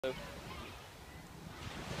It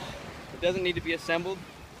doesn't need to be assembled,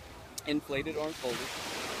 inflated, or unfolded.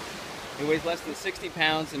 It weighs less than 60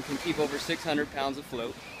 pounds and can keep over 600 pounds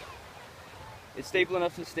afloat. It's stable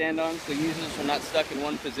enough to stand on so users are not stuck in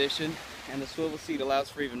one position, and the swivel seat allows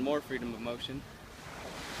for even more freedom of motion.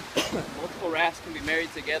 Multiple rafts can be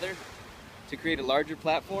married together to create a larger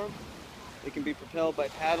platform. It can be propelled by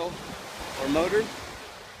paddle or motor.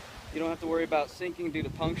 You don't have to worry about sinking due to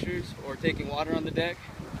punctures or taking water on the deck.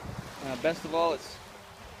 Best of all, it's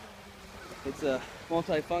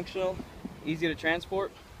multifunctional, easy to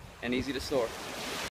transport, and easy to store.